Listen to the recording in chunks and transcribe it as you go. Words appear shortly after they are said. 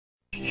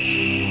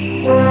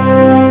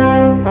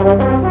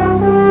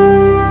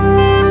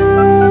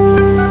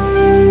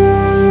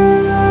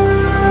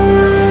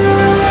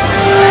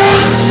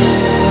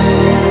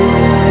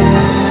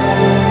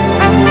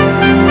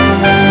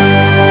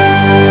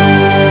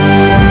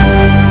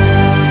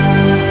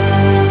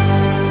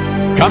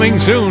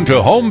Coming soon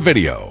to home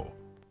video.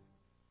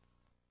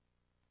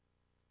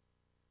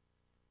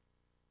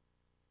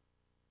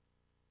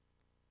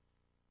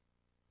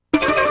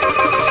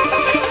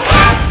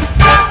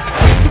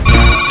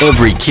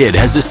 Every kid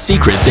has a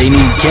secret they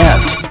need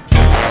kept.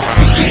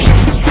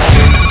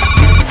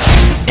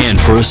 And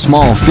for a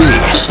small fee,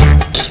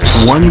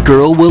 one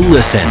girl will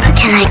listen.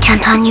 Can I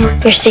count on you?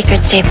 Your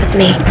secret's safe with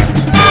me.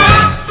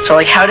 So,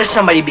 like, how does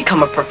somebody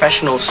become a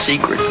professional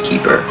secret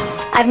keeper?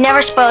 I've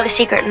never spoiled a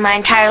secret in my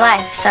entire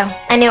life, so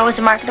I knew it was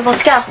a marketable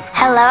skill.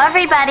 Hello,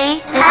 everybody.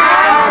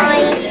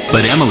 Hi.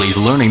 But Emily's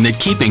learning that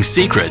keeping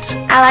secrets...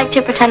 I like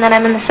to pretend that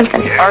I'm in the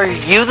symphony. Are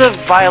you the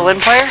violin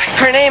player?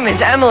 Her name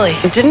is Emily.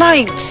 Didn't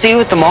I see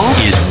you at the mall?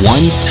 ...is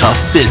one tough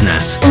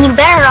business. And you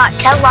better not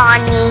tell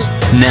on me.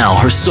 Now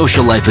her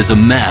social life is a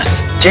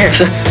mess. Cheers.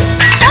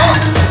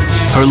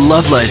 Her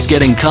love life's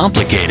getting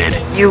complicated.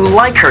 You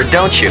like her,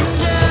 don't you?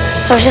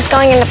 I was just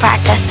going into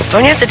practice.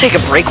 Don't you have to take a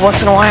break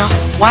once in a while?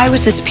 Why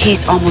was this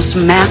piece almost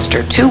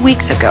mastered 2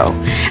 weeks ago?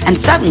 And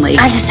suddenly...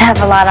 I just have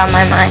a lot on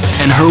my mind.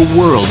 And her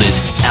world is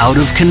out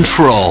of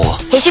control.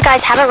 In case you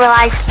guys haven't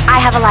realized, I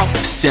have a life.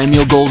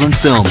 Samuel Golden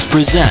Films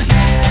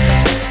presents...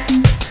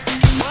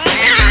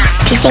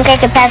 Do you think I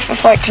could pass for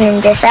 14 in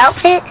this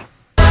outfit?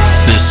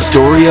 The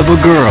story of a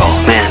girl...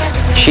 Man,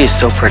 she is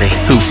so pretty.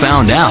 ...who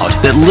found out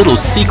that little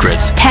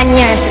secrets... 10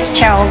 years this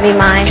chair will be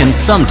mine. ...can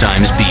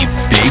sometimes be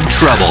big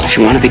trouble. If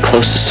you want to be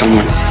close to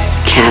someone,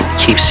 you can't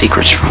keep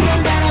secrets from them.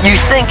 You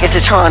think it's a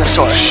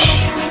Tyrannosaurus.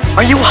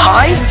 Are you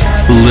high?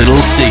 Little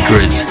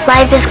secrets.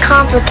 Life is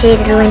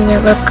complicated when you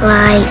look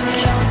like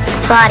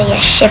Claudia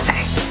Schiffer.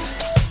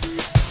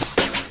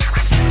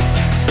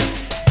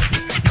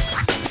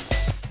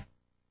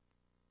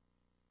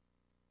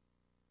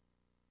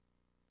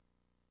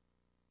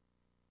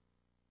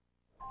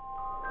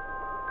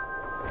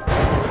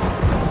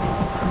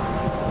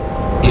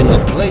 In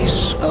a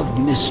place of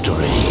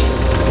mystery,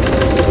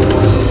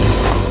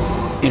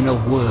 in a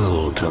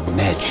world of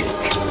magic,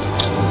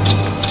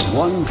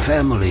 one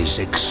family's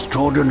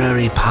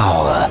extraordinary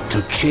power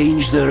to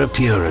change their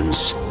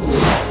appearance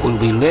will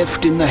be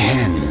left in the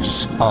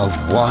hands of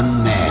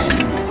one man.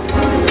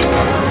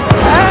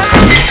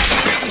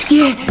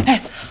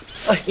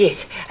 Oh,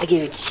 yes, I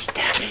give it cheese.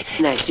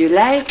 Nice, you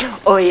like?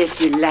 Oh, yes,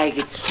 you like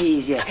it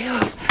cheese, yeah.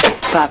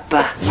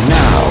 Papa.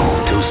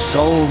 Now, to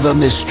solve the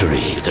mystery,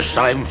 It is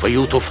time for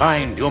you to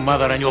find your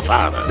mother and your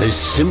father. this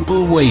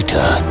simple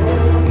waiter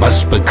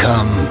must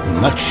become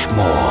much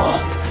more.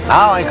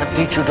 Now I can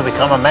teach you to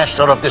become a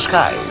master of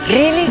disguise.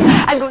 Really?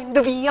 I'm going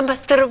to be a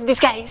master of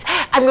disguise.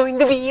 I'm going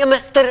to be a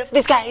master of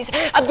disguise.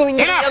 I'm going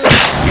to be a...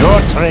 Your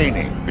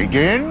training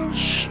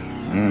begins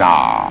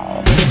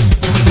now.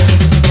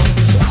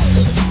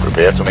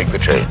 Prepare to make the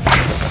change.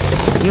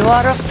 You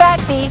are a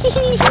fatty.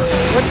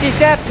 What is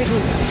happening?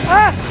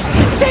 Ah!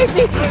 Save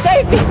me!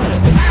 Save me!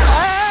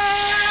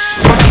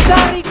 Ah!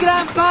 Sorry,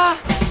 Grandpa!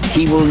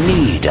 He will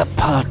need a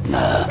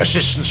partner.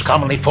 Assistants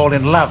commonly fall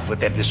in love with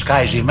their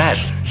disguising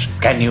masters.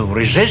 Can you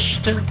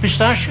resist,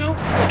 Pistachio?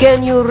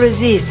 Can you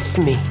resist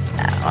me?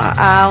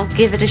 I'll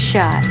give it a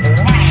shot.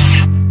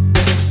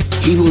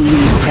 He will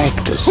need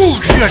practice.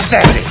 Who's your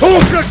daddy?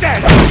 Who's your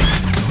daddy?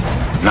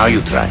 Now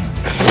you try.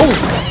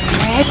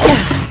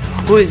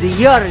 Who is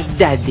your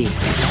daddy?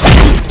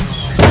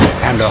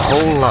 And a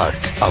whole lot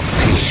of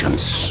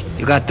patience.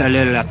 You got a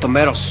little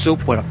tomato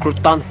soup with a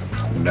crouton?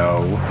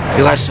 No.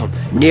 You got some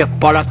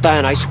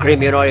Neapolitan ice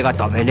cream, you know, you got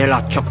the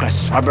vanilla chocolate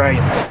strawberry.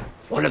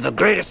 One of the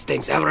greatest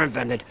things ever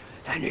invented.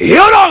 And you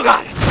don't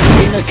got it!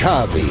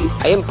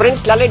 Inakavi. I am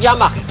Prince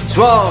Lalejama.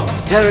 Suave,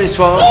 Terry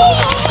Suave.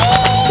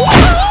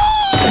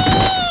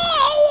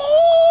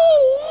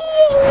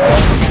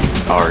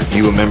 Are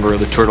you a member of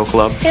the Turtle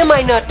Club? Am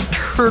I not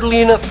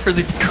turtly enough for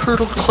the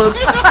Turtle Club?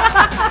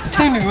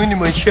 Time to go into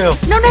my shell.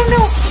 No.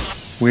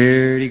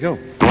 Where'd he go?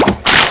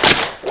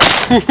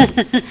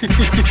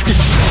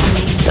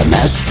 The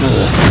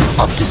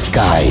master of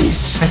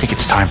disguise. I think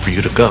it's time for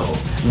you to go.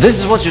 This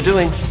is what you're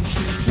doing.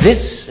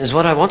 This is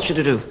what I want you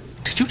to do.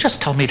 Did you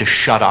just tell me to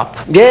shut up?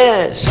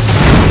 Yes.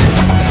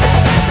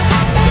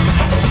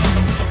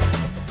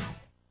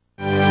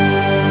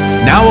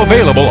 Now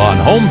available on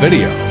home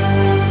video.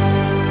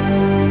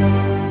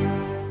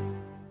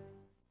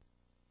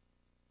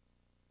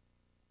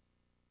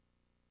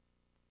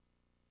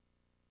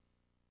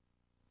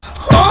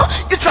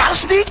 You try to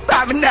sneak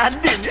by me now,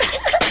 didn't you?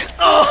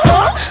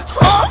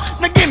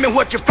 Now give me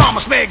what you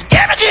promised me.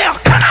 Give it here,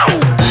 come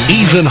on!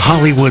 Even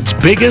Hollywood's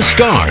biggest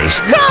stars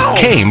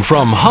came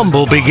from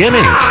humble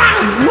beginnings.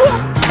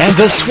 And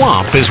the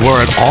swamp is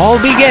where it all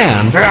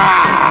began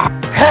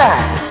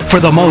for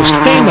the most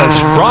famous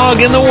frog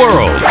in the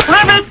world.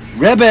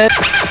 Ribbit!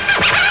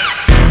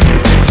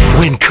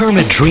 When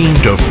Kermit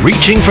dreamed of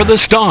reaching for the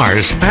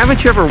stars,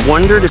 Haven't you ever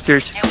wondered if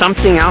there's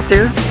something out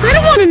there? I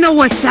don't want to know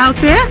what's out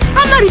there.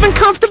 I'm not even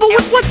comfortable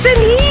with what's in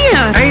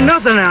here. Ain't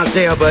nothing out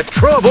there but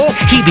trouble.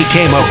 he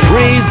became a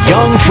brave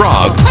young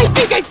frog I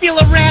think I feel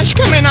a rash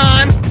coming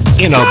on.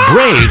 in a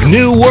brave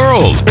new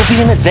world. It'll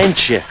be an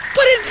adventure.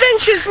 But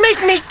adventures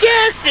make me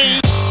gassy.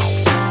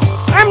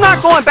 I'm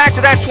not going back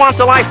to that swamp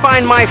till I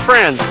find my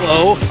friends.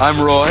 Hello, I'm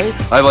Roy.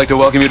 I'd like to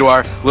welcome you to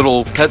our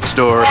little pet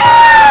store.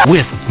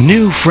 With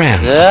new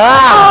friends,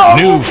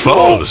 new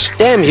foes.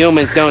 Them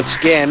humans don't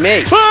scare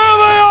me. There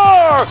they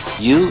are!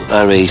 You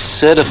are a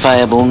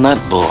certifiable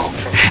nutball.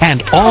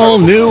 And all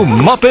new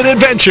Muppet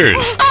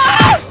adventures.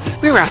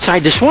 We're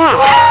outside the swamp.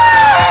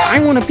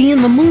 I want to be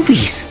in the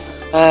movies.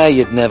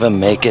 You'd never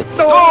make it.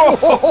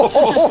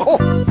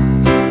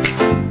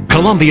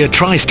 Columbia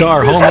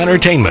TriStar Home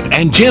Entertainment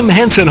and Jim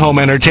Henson Home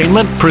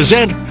Entertainment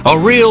present a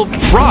real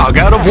frog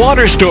out of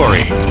water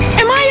story.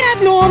 Am I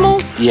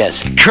abnormal?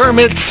 Yes.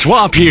 Kermit's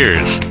Swamp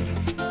Years.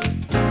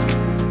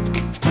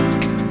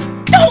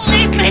 Don't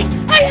leave me!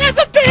 I have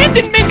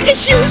abandonment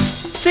issues!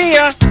 See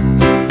ya!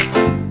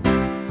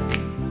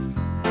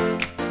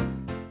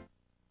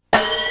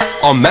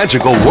 A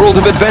magical world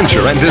of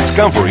adventure and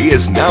discovery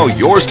is now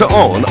yours to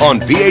own on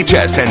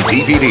VHS and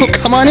DVD. Oh,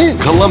 come on in.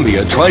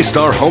 Columbia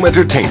TriStar Home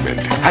Entertainment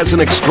has an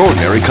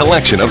extraordinary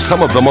collection of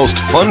some of the most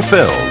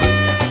fun-filled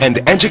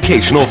and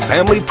educational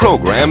family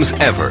programs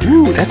ever.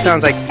 Ooh, that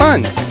sounds like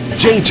fun.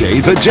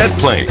 JJ the Jet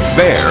Plane,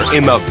 Bear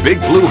in the Big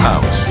Blue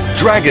House,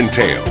 Dragon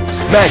Tales,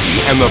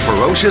 Maggie and the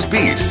Ferocious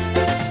Beast,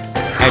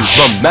 and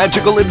the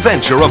magical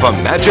adventure of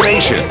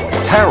imagination,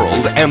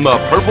 Harold and the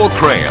Purple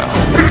Crayon.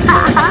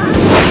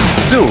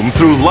 Zoom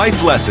through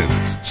life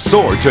lessons,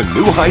 soar to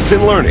new heights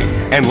in learning,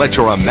 and let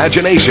your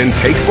imagination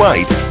take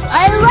flight.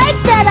 I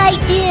like that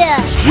idea!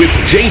 With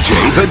JJ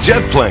the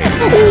Jet Plane.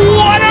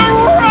 What a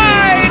ride!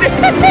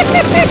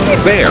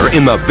 Bear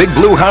in the Big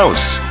Blue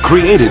House,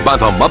 created by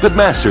the Muppet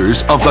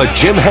Masters of the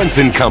Jim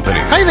Henson Company.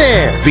 Hi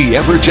there! The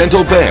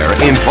ever-gentle Bear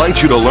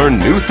invites you to learn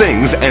new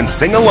things and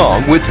sing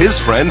along with his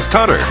friends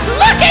Tutter,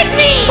 Look at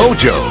me!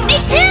 Ojo, Me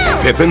too!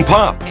 Pip and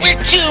Pop,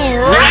 We're two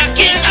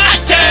rockin'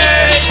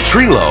 otters!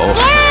 Trilo,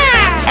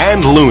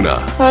 and Luna.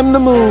 I'm the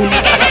moon.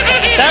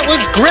 That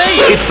was great!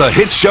 It's the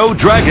hit show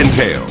Dragon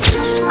Tales.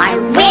 I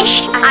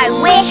wish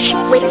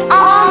with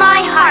all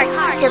my heart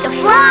to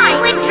fly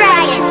with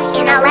dragons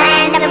in a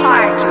land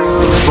apart.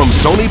 From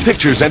Sony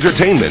Pictures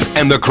Entertainment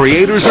and the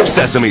creators of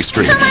Sesame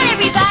Street. Come on,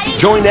 everybody!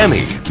 Join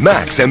Emmy,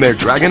 Max, and their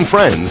dragon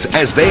friends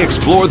as they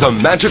explore the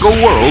magical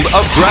world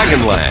of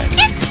Dragonland.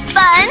 It's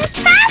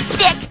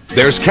fun-tastic!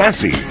 There's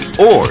Cassie,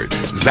 Ord,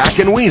 Zack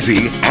and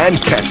Wheezy, and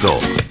Quetzal.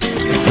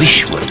 Your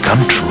wish will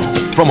come true.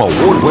 From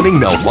award-winning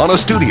Nelvana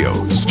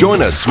Studios,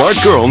 join a smart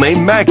girl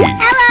named Maggie.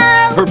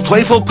 Hello! Her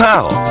playful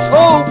pals.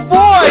 Oh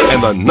boy!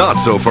 And the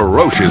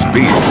not-so-ferocious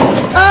Beast.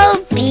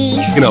 Oh,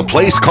 Beast. In a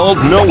place called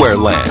Nowhere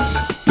Land,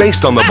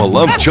 based on the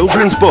beloved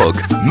children's book,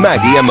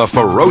 Maggie and the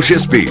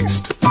Ferocious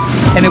Beast.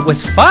 And it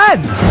was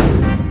fun!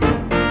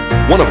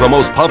 One of the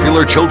most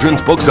popular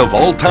children's books of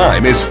all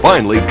time is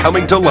finally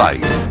coming to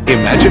life.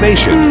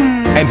 Imagination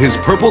and his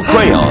purple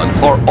crayon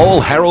are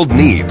all Harold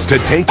needs to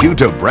take you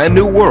to brand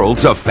new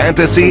worlds of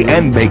fantasy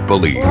and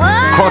make-believe.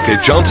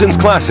 Crockett Johnson's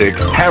classic,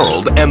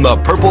 Harold and the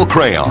Purple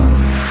Crayon.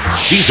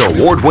 These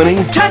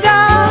award-winning,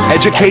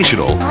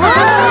 educational,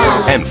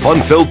 and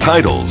fun-filled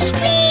titles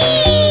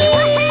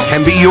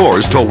can be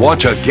yours to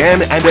watch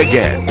again and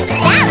again.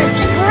 That would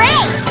be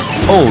great!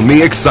 Own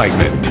the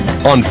excitement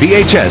on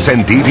VHS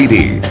and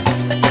DVD.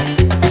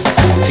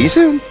 See you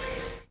soon.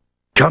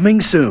 Coming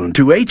soon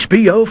to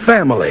HBO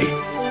Family.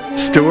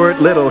 Stuart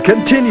Little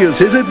continues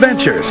his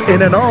adventures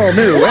in an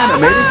all-new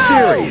animated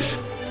series.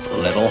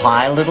 Little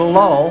high, little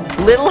low.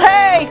 Little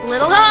hey!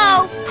 Little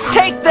ho!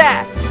 Take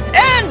that!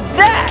 And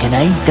that! Can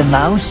I eat the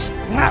mouse?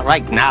 Not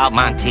right now,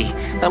 Monty.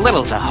 The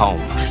littles are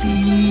home.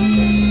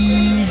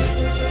 Please.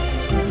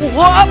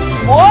 Whoa!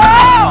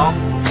 Whoa!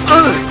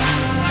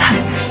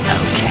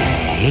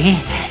 Okay.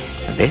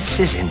 This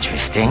is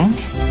interesting.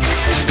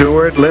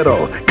 Stuart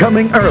Little,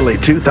 coming early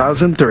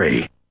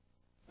 2003.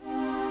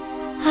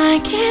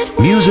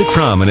 Music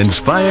from and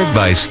inspired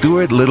by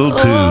Stuart Little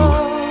 2.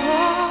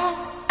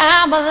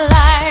 I'm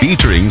alive.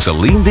 Featuring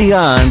Celine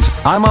Dion's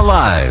I'm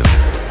Alive.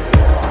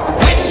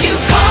 When you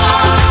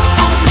call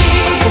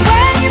me.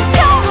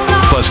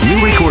 Plus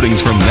new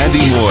recordings from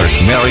Mandy Moore,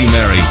 Mary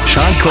Mary,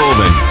 Sean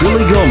Coleman,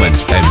 Billy Gilman,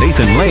 and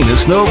Nathan Lane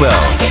as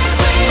Snowbell.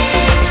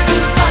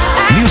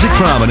 Music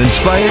from and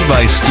inspired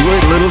by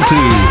Stuart Little 2.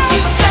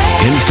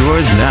 In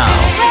stores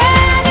now.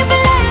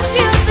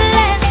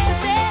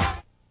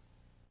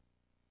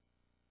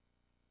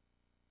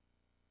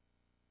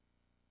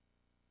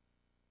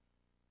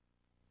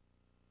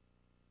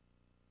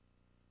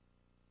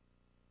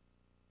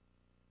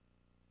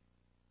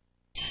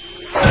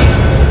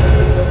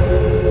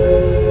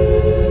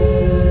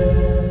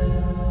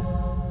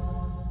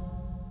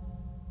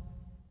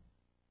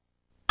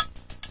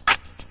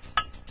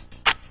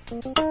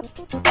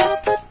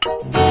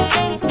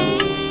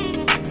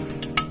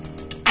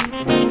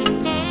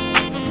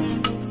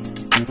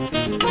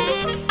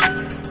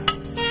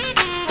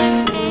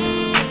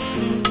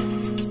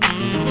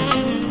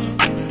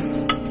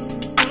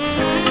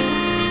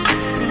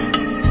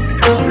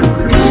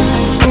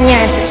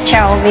 Years this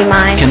chair will be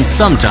mine. Can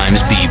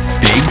sometimes be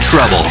big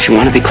trouble. If you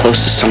want to be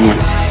close to someone,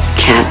 you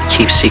can't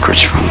keep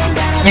secrets from them.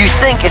 You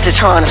think it's a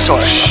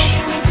Tyrannosaurus.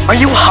 Are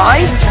you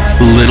high?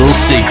 Little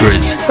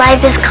secrets.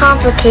 Life is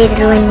complicated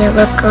when you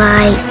look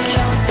like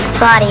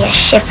Claudia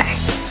Schiffer.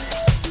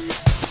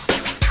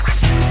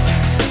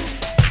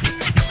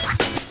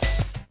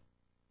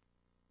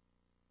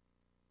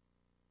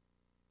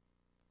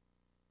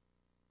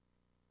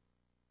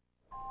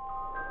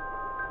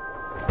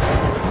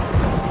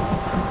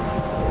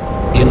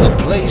 In a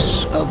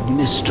place of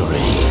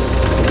mystery,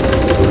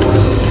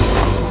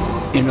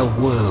 in a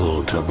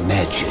world of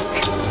magic,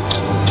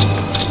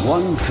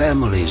 one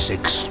family's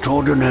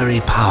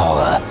extraordinary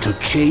power to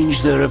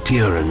change their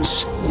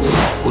appearance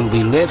will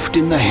be left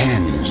in the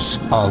hands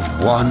of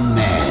one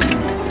man.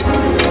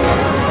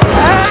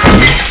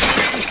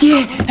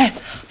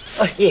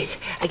 Oh, yes,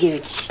 I give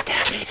it cheese.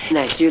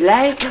 Nice, you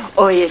like?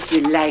 Oh, yes,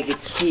 you like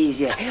it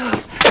cheese.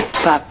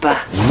 Papa.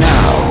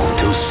 Now,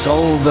 to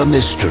solve the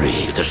mystery,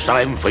 It is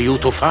time for you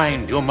to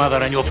find your mother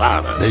and your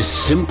father. this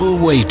simple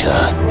waiter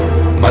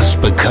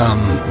must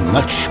become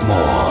much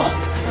more.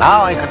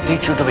 Now I can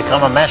teach you to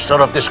become a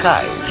master of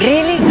disguise.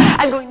 Really?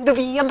 I'm going to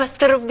be a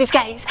master of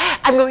disguise.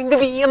 I'm going to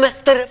be a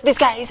master of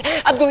disguise.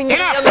 I'm going to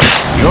be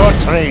a... Your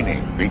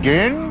training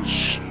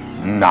begins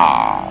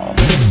now.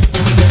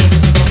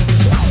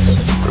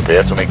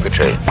 Prepare to make the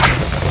change.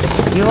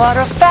 You are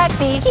a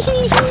fatty.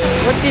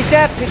 What is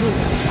happening?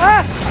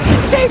 Ah!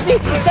 Save me!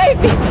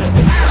 Save me!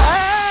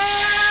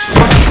 Ah!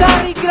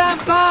 Sorry,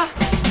 Grandpa.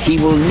 He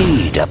will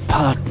need a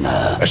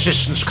partner.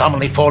 Assistants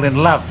commonly fall in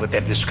love with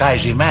their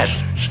disguising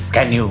masters.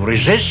 Can you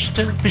resist,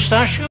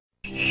 Pistachio?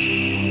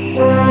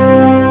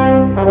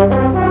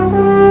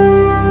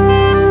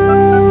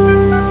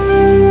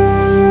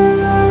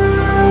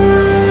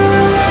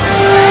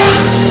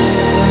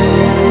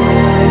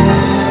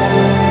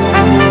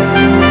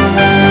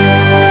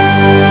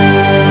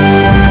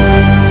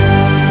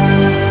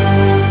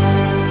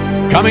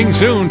 Coming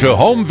soon to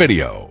home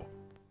video.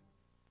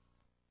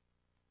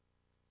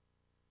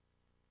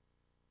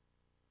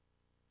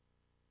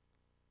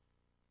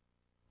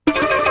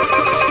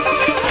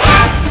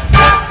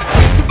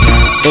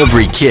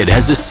 Every kid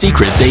has a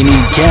secret they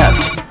need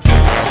kept.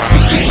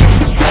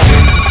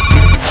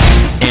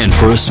 And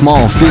for a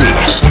small fee,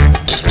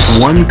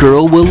 one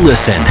girl will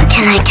listen.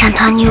 Can I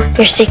count on you?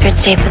 Your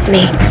secret's safe with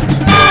me.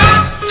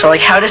 So,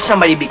 like, how does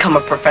somebody become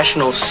a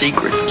professional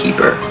secret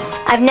keeper?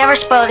 I've never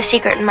spoiled a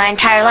secret in my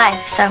entire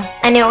life, so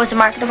I knew it was a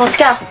marketable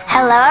skill.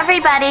 Hello,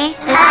 everybody.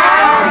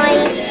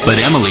 Hi. But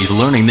Emily's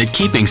learning that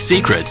keeping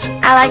secrets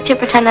I like to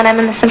pretend that I'm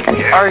in the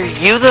symphony. Are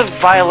you the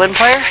violin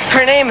player?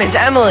 Her name is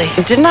Emily.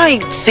 Didn't I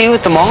see you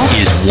at the mall?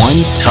 is one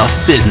tough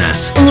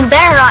business. And you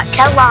better not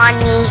tell on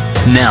me.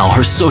 Now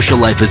her social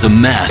life is a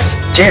mess.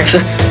 Cheers.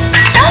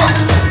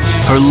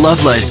 Her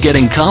love life's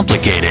getting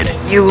complicated.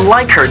 You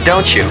like her,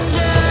 don't you?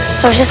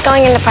 I was just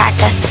going into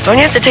practice. Don't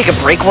you have to take a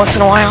break once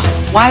in a while?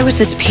 Why was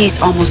this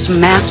piece almost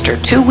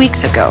mastered 2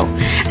 weeks ago?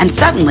 And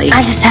suddenly...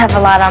 I just have a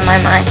lot on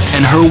my mind.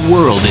 And her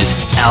world is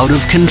out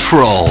of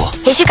control.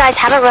 In case you guys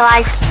haven't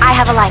realized, I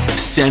have a life.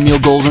 Samuel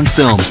Golden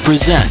Films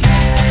presents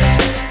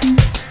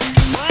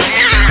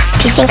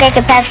Do you think I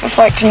could pass for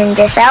 14 in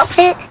this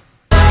outfit?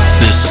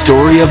 the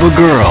story of a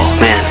girl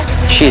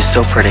Man, she is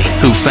so pretty.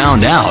 who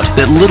found out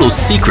that little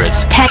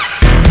secrets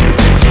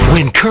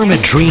When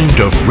Kermit dreamed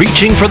of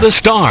reaching for the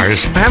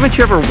stars, Haven't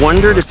you ever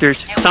wondered if there's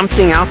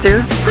something out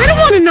there? I don't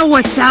want to know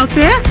what's out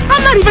there.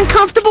 I'm not even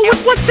comfortable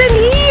with what's in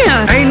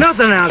here. Ain't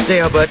nothing out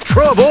there but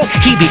trouble.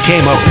 he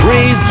became a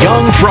brave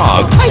young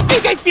frog I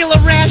think I feel a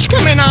rash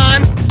coming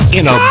on.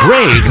 in a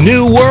brave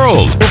new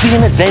world. It'll be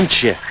an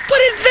adventure. But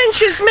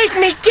adventures make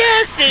me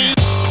gassy.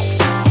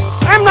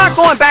 I'm not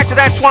going back to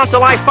that swamp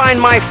till I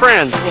find my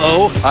friends.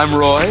 Hello, I'm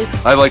Roy.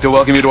 I'd like to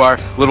welcome you to our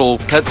little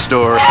pet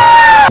store.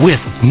 With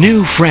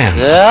new friends,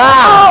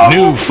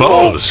 new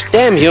foes,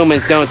 Damn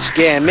humans don't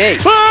scare me.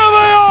 There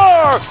they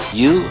are!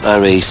 You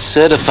are a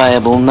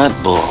certifiable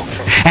nutball.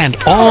 and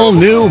all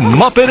new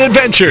Muppet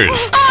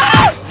adventures.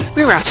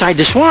 We're outside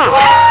the swamp.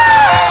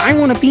 I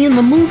want to be in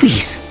the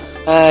movies.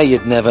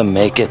 You'd never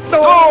make it.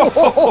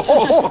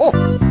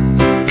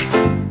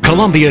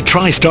 Columbia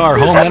TriStar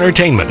Home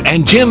Entertainment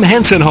and Jim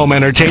Henson Home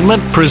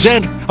Entertainment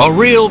present a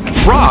real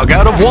frog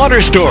out of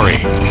water story.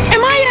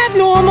 Am I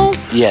abnormal?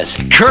 Yes.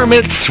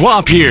 Kermit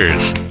Swamp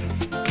Years.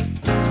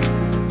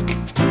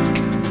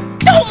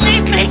 Don't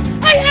leave me!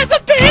 I have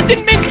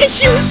abandonment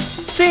issues!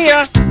 See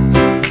ya!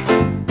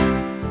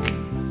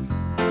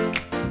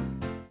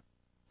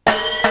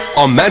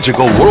 A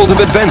magical world of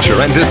adventure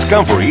and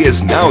discovery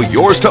is now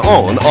yours to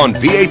own on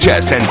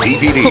VHS and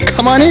DVD. Oh,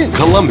 come on in.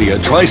 Columbia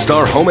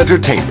TriStar Home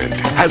Entertainment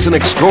has an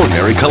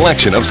extraordinary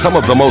collection of some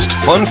of the most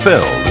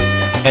fun-filled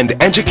and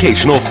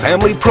educational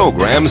family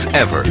programs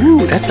ever.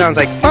 Ooh, that sounds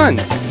like fun.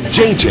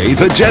 JJ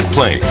the Jet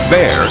Plane,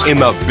 Bear in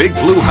the Big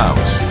Blue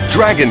House,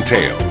 Dragon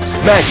Tales,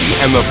 Maggie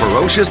and the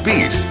Ferocious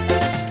Beast,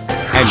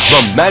 and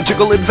the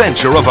magical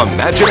adventure of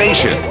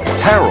imagination,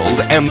 Harold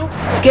and...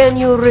 Can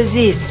you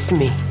resist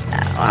me?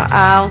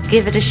 I'll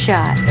give it a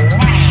shot.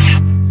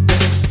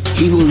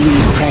 He will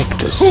need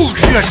practice.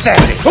 Who's your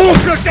daddy?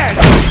 Who's your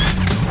daddy?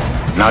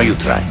 Now you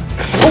try.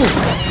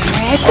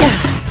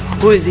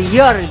 Who's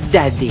your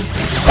daddy?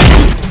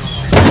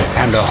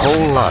 and a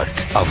whole lot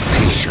of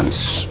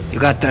patience. You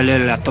got that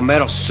little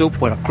tomato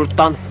soup with a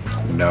crouton?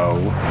 No.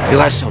 You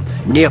got some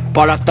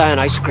Neapolitan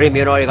ice cream,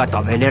 you know, you got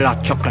the vanilla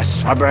chocolate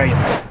strawberry.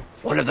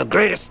 One of the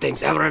greatest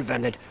things ever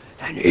invented.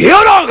 And you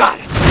don't got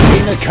it!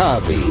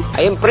 Inakavi.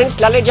 I am Prince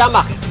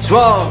Lalejama.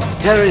 Suave,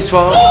 Terry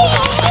Suave.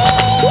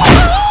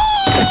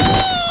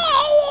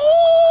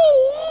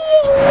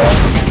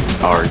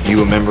 Are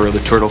you a member of the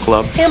Turtle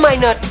Club? Am I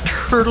not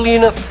turtly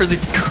enough for the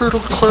Turtle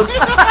Club?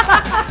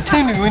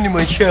 Time to go into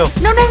my shell.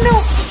 No, no, no.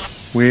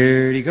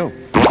 Where'd he go?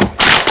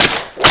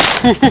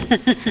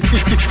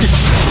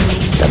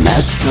 The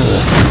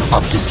master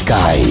of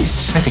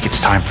disguise. I think it's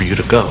time for you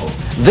to go.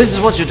 This is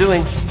what you're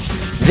doing.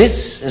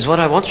 This is what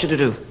I want you to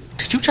do.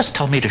 Did you just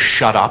tell me to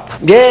shut up?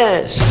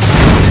 Yes.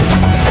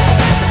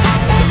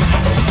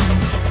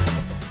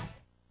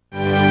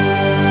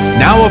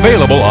 Now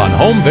available on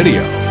home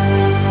video.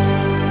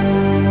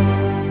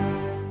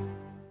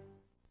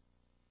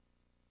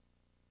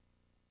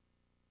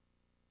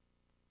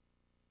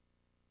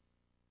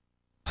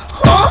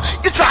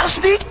 You try to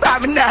sneak by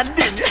me now,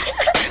 didn't you?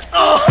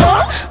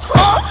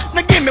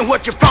 Now give me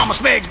what you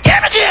promised me.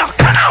 Give it here,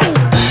 come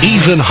on!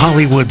 Even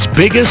Hollywood's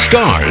biggest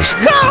stars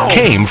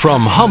came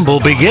from humble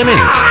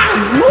beginnings.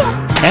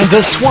 And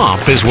the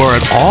swamp is where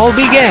it all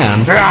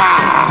began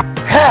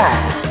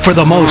for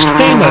the most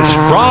famous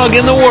frog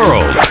in the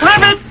world.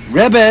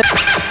 Ribbit!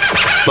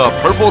 The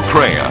Purple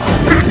Crayon.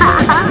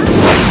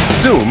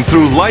 Zoom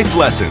through life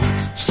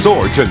lessons,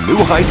 soar to new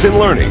heights in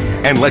learning,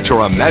 and let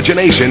your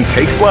imagination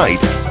take flight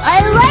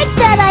I like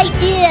that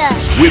idea.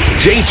 with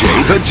JJ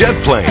the Jet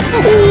Plane.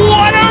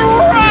 What a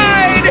ride!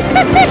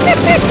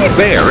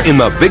 Bear in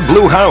the Big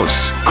Blue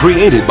House,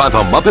 created by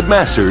the Muppet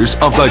Masters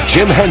of the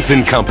Jim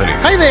Henson Company.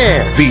 Hi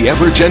there! The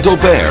ever-gentle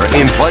bear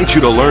invites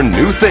you to learn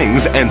new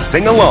things and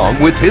sing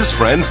along with his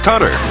friends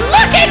Tutter,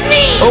 Look at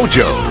me.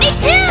 Ojo, Me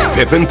too.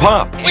 Pip and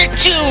Pop, We're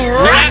two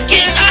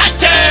rockin'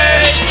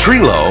 otters!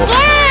 Trilo,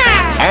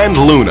 Yeah. and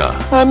Luna.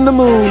 I'm the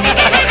moon.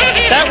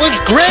 That was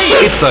great!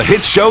 It's the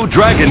hit show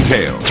Dragon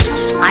Tales.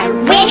 I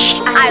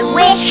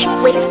wish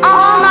with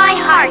all my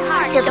heart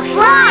to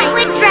fly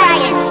with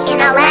dragons in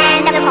a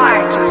land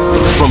apart.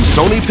 From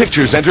Sony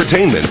Pictures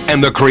Entertainment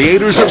and the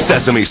creators of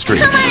Sesame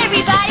Street. Come on,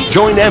 everybody.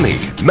 Join Emmy,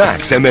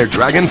 Max, and their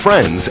dragon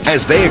friends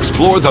as they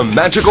explore the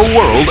magical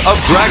world of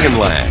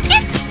Dragonland.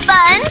 It's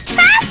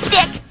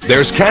fantastic.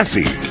 There's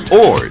Cassie,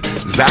 Ord,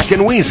 Zack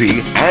and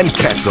Wheezy, and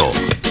Quetzal.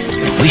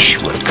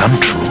 Wish would come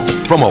true.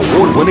 From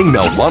award-winning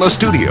Nelvana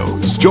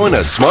Studios, join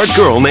a smart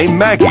girl named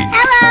Maggie,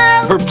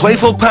 Hello. her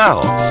playful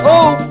pals,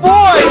 Oh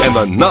boy! and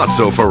the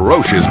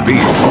not-so-ferocious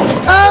Beast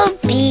Oh,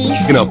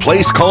 beast. in a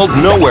place called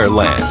Nowhere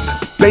Land,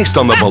 based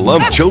on the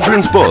beloved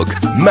children's book,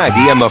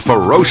 Maggie and the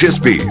Ferocious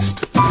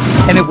Beast.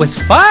 And it was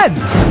fun!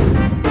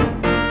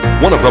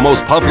 One of the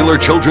most popular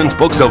children's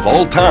books of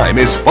all time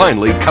is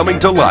finally coming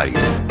to life.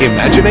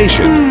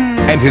 Imagination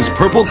and his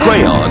purple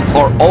crayon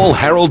are all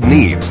Harold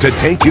needs to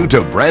take you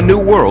to brand new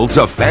worlds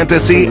of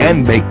fantasy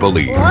and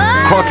make-believe.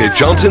 Crockett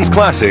Johnson's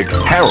classic,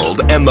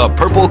 Harold and the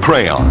Purple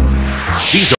Crayon. These